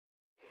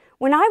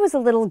When I was a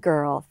little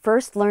girl,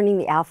 first learning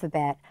the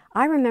alphabet,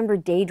 I remember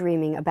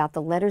daydreaming about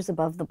the letters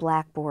above the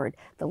blackboard,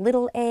 the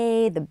little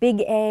A, the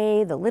big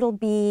A, the little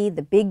B,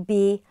 the big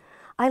B.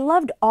 I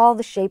loved all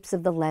the shapes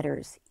of the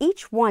letters.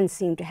 Each one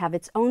seemed to have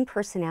its own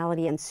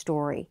personality and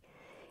story.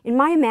 In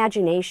my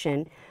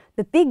imagination,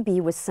 the big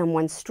B was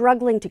someone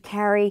struggling to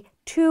carry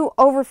 2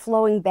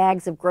 overflowing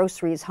bags of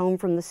groceries home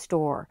from the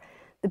store.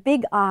 The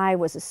big I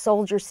was a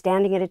soldier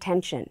standing at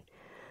attention.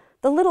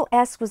 The little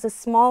S was a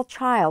small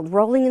child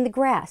rolling in the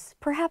grass,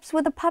 perhaps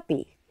with a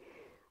puppy.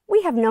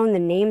 We have known the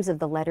names of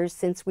the letters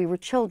since we were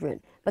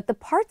children, but the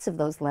parts of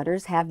those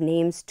letters have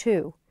names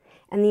too.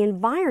 And the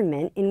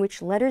environment in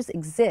which letters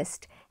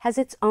exist has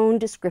its own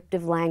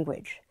descriptive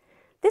language.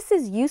 This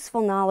is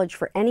useful knowledge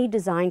for any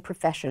design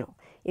professional.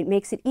 It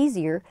makes it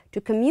easier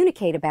to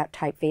communicate about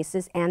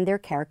typefaces and their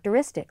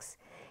characteristics.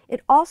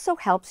 It also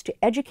helps to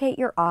educate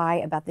your eye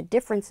about the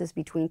differences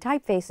between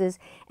typefaces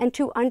and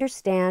to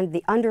understand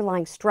the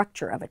underlying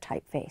structure of a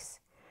typeface.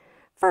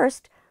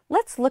 First,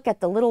 let's look at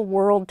the little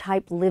world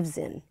type lives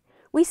in.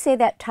 We say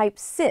that type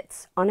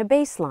sits on a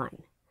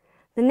baseline.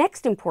 The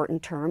next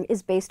important term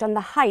is based on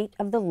the height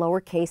of the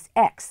lowercase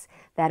x.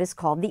 That is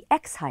called the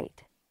x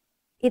height.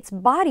 Its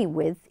body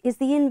width is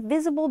the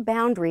invisible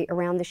boundary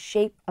around the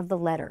shape of the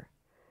letter.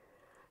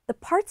 The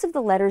parts of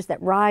the letters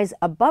that rise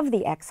above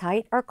the x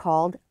height are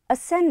called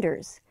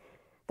ascenders.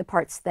 The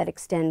parts that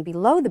extend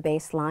below the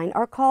baseline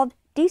are called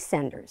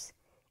descenders,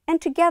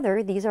 and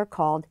together these are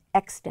called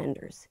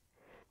extenders.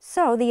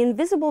 So the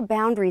invisible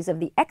boundaries of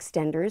the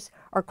extenders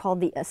are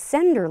called the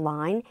ascender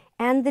line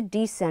and the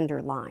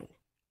descender line.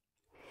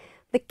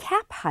 The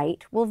cap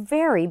height will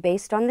vary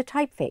based on the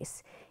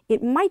typeface.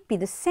 It might be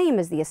the same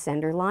as the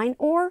ascender line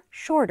or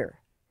shorter.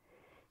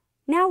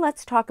 Now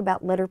let's talk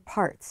about letter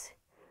parts.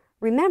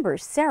 Remember,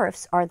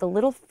 serifs are the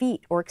little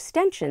feet or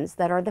extensions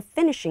that are the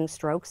finishing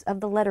strokes of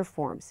the letter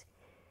forms.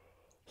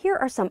 Here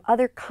are some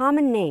other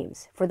common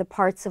names for the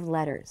parts of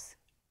letters.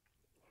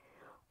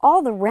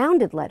 All the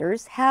rounded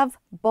letters have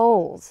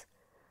bowls.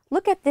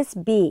 Look at this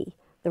B.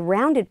 The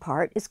rounded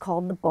part is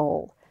called the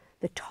bowl.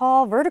 The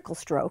tall vertical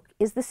stroke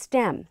is the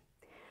stem.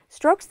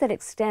 Strokes that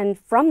extend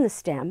from the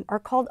stem are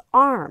called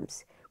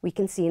arms. We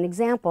can see an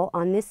example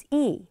on this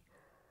E.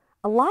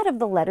 A lot of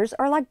the letters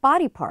are like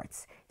body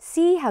parts.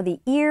 See how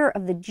the ear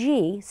of the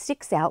G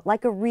sticks out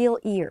like a real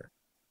ear.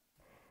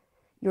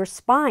 Your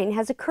spine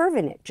has a curve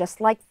in it, just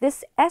like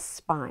this S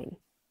spine.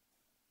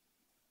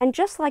 And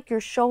just like your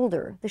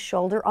shoulder, the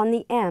shoulder on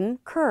the M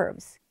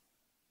curves.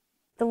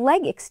 The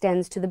leg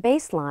extends to the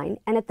baseline,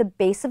 and at the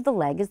base of the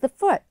leg is the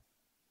foot.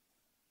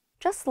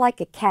 Just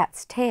like a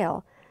cat's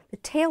tail, the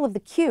tail of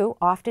the Q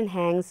often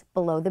hangs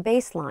below the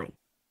baseline.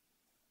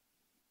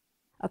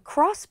 A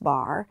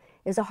crossbar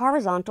is a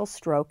horizontal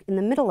stroke in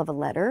the middle of a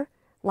letter,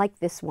 like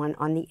this one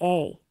on the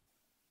A.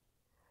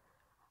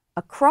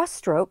 A cross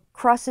stroke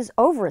crosses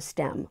over a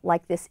stem,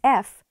 like this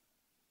F,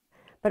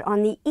 but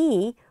on the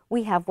E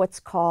we have what's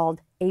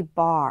called a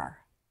bar.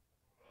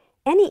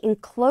 Any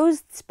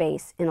enclosed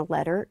space in a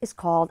letter is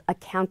called a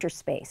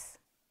counterspace.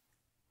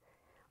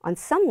 On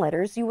some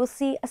letters you will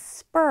see a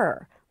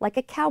spur, like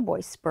a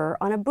cowboy spur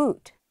on a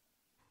boot.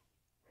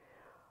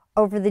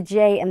 Over the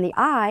J and the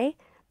I,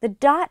 the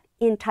dot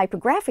in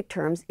typographic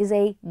terms is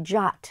a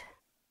jot.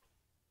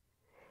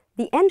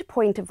 The end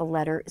point of a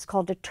letter is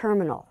called a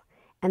terminal,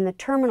 and the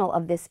terminal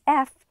of this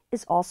F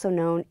is also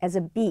known as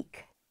a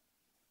beak.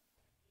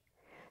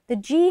 The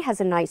G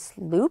has a nice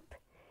loop,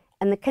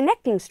 and the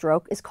connecting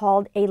stroke is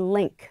called a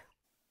link.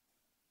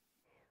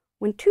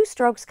 When two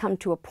strokes come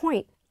to a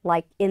point,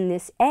 like in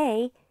this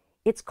A,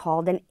 it's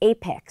called an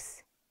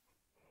apex.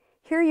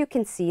 Here you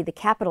can see the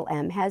capital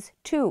M has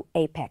 2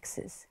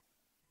 apexes.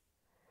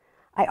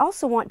 I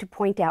also want to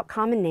point out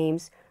common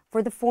names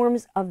for the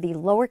forms of the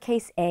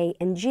lowercase a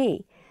and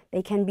G.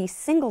 They can be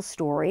single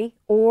story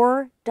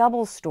or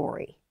double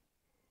story.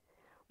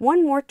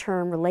 One more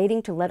term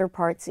relating to letter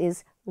parts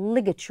is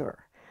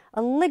ligature.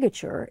 A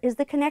ligature is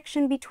the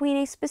connection between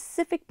a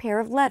specific pair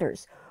of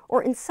letters,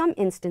 or in some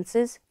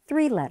instances,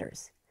 3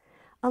 letters.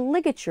 A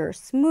ligature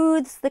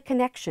smooths the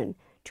connection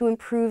to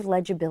improve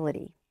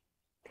legibility.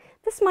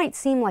 This might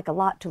seem like a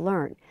lot to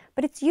learn,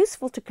 but it's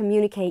useful to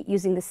communicate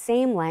using the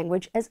same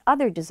language as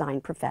other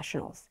design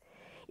professionals.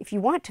 If you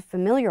want to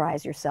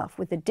familiarize yourself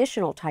with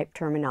additional type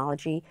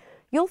terminology,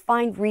 you'll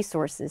find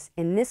resources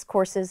in this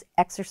course's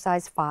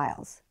exercise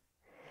files.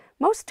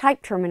 Most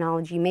type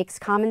terminology makes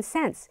common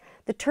sense.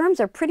 The terms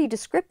are pretty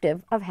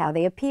descriptive of how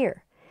they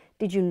appear.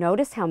 Did you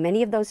notice how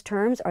many of those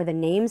terms are the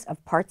names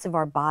of parts of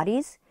our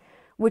bodies?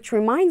 Which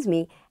reminds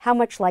me how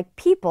much like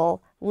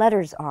people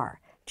letters are,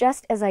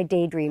 just as I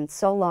daydreamed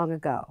so long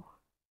ago.